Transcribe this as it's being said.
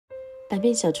百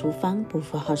变小厨房，不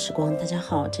负好时光。大家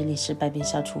好，这里是百变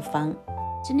小厨房。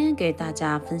今天给大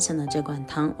家分享的这款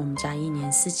汤，我们家一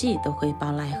年四季都会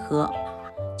煲来喝，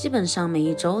基本上每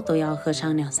一周都要喝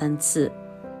上2-3次，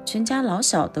全家老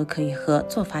小都可以喝，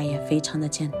做法也非常的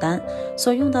简单，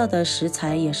所用到的食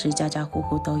材也是家家户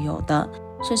户都有的。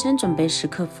首先准备10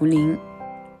克茯苓，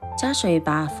加水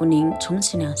把茯苓冲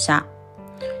洗2下。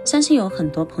相信有很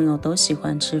多朋友都喜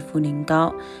欢吃茯苓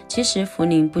糕，其实茯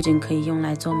苓不仅可以用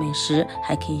来做美食，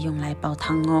还可以用来煲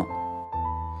汤哦。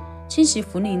清洗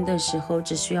茯苓的时候，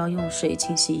只需要用水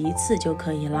清洗1次就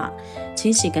可以了。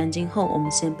清洗干净后，我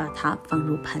们先把它放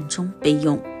入盘中备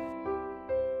用。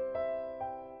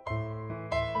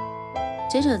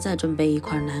接着再准备1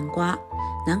块南瓜。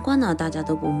南瓜呢，大家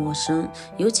都不陌生，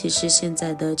尤其是现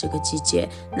在的这个季节，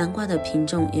南瓜的品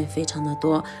种也非常的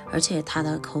多，而且它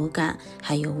的口感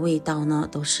还有味道呢，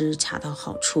都是恰到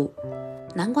好处。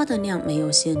南瓜的量没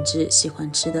有限制，喜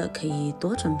欢吃的可以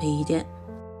多准备一点。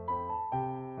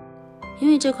因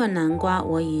为这块南瓜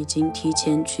我已经提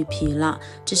前去皮了，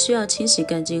只需要清洗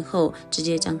干净后，直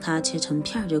接将它切成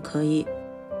片就可以。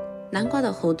南瓜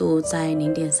的厚度在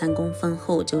0.3公分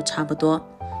厚就差不多。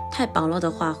太薄了的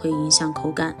话会影响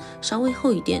口感，稍微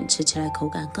厚一点吃起来口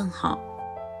感更好。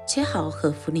切好和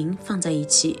茯苓放在一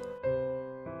起，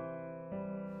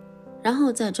然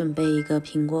后再准备1个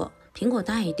苹果，苹果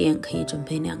大一点可以准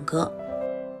备2个，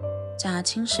加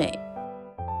清水，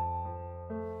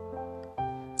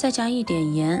再加一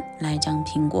点盐来将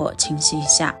苹果清洗一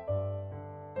下。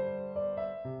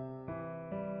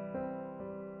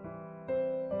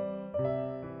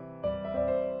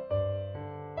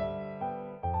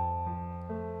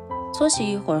搓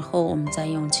洗一会儿后，我们再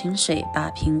用清水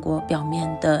把苹果表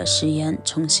面的食盐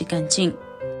冲洗干净。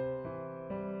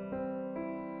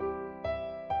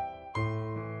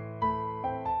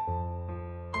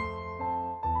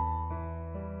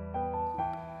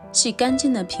洗干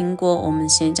净的苹果，我们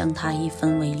先将它1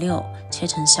分为6，切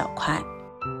成小块。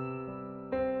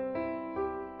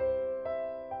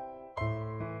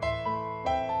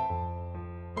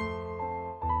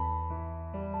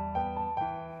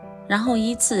然后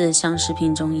依次像视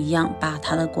频中一样把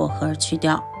它的果核去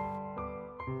掉。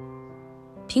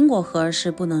苹果核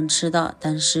是不能吃的，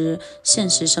但是现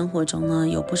实生活中呢，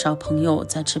有不少朋友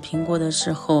在吃苹果的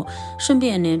时候，顺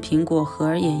便连苹果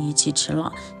核也一起吃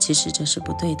了，其实这是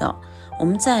不对的。我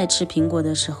们在吃苹果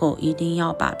的时候，一定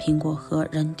要把苹果核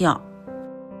扔掉。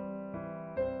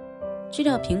去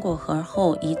掉苹果核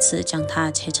后，依次将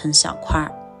它切成小块。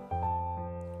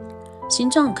形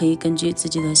状可以根据自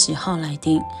己的喜好来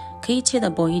定，可以切得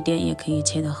薄一点，也可以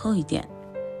切得厚一点。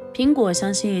苹果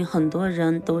相信很多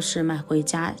人都是买回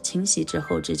家清洗之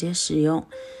后直接食用。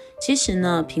其实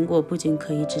呢，苹果不仅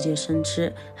可以直接生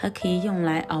吃，还可以用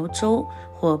来熬粥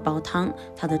或煲汤，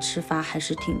它的吃法还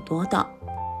是挺多的。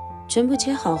全部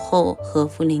切好后和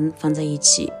茯苓放在一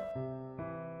起。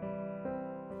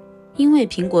因为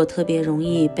苹果特别容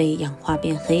易被氧化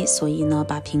变黑，所以呢，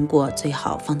把苹果最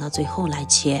好放到最后来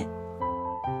切。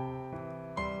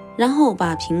然后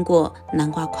把苹果、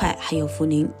南瓜块还有茯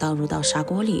苓倒入到砂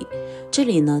锅里，这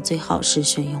里呢最好是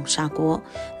选用砂锅，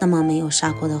那么没有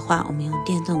砂锅的话，我们用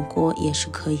电动锅也是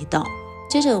可以的。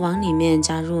接着往里面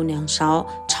加入2勺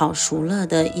炒熟了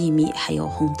的薏米还有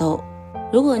红豆。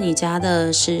如果你加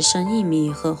的是生薏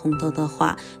米和红豆的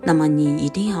话，那么你一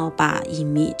定要把薏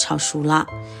米炒熟了，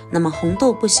那么红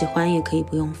豆不喜欢也可以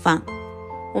不用放。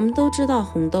我们都知道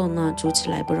红豆呢煮起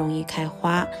来不容易开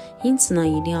花，因此呢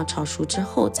一定要炒熟之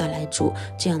后再来煮，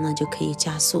这样呢就可以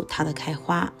加速它的开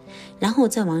花。然后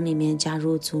再往里面加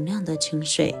入足量的清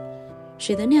水，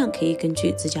水的量可以根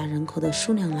据自家人口的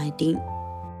数量来定。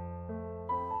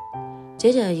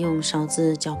接着用勺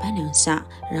子搅拌2下，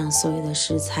让所有的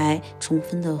食材充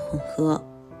分的混合。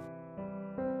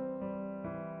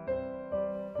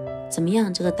怎么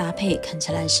样，这个搭配看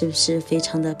起来是不是非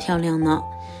常的漂亮呢？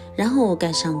然后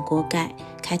盖上锅盖，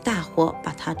开大火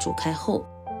把它煮开后，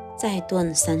再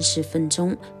炖30分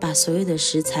钟，把所有的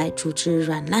食材煮至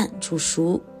软烂煮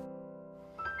熟。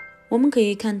我们可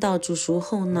以看到煮熟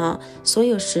后呢，所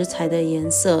有食材的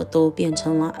颜色都变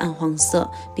成了暗黄色，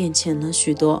变浅了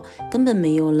许多，根本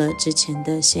没有了之前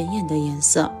的鲜艳的颜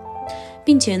色，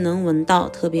并且能闻到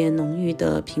特别浓郁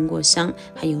的苹果香，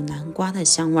还有南瓜的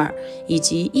香味，以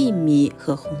及薏米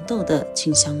和红豆的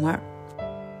清香味。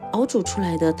熬煮出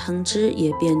来的汤汁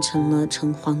也变成了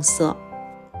橙黄色，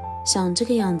像这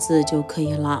个样子就可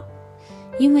以了。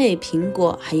因为苹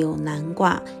果还有南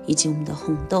瓜以及我们的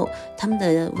红豆，它们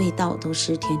的味道都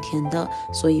是甜甜的，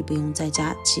所以不用再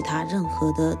加其他任何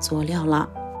的佐料了。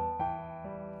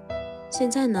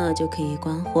现在呢就可以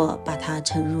关火，把它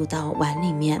盛入到碗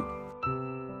里面。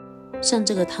像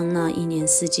这个汤呢，一年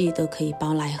四季都可以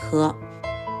煲来喝，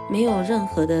没有任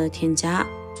何的添加，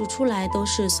煮出来都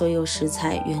是所有食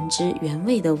材原汁原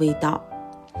味的味道。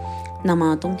那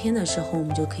么冬天的时候我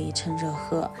们就可以趁热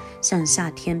喝，像夏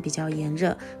天比较炎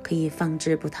热，可以放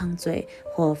置不烫嘴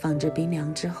或放置冰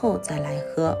凉之后再来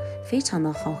喝，非常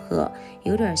的好喝，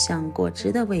有点像果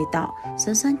汁的味道，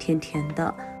酸酸甜甜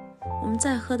的。我们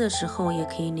在喝的时候也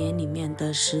可以连里面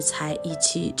的食材一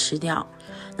起吃掉，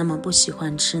那么不喜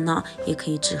欢吃呢，也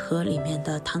可以只喝里面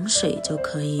的汤水就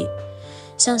可以。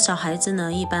像小孩子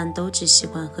呢，一般都只喜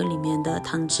欢喝里面的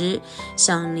汤汁，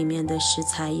像里面的食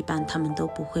材一般他们都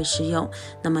不会食用，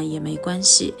那么也没关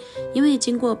系，因为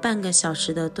经过半个小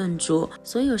时的炖煮，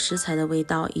所有食材的味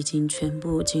道已经全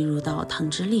部进入到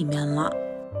汤汁里面了。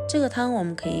这个汤我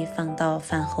们可以放到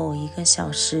饭后1个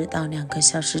小时到2个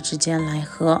小时之间来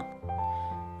喝。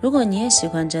如果你也喜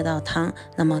欢这道汤，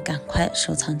那么赶快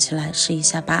收藏起来试一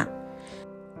下吧。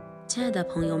亲爱的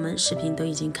朋友们，视频都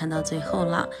已经看到最后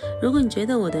了，如果你觉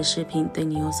得我的视频对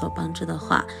你有所帮助的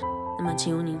话，那么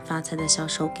请用您发财的小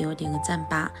手给我点个赞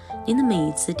吧，您的每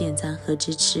一次点赞和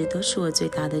支持都是我最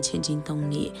大的前进动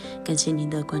力，感谢您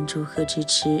的关注和支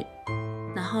持。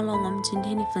那好了，我们今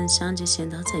天的分享就先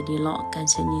到这里了，感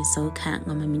谢您收看，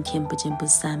我们明天不见不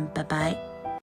散，拜拜。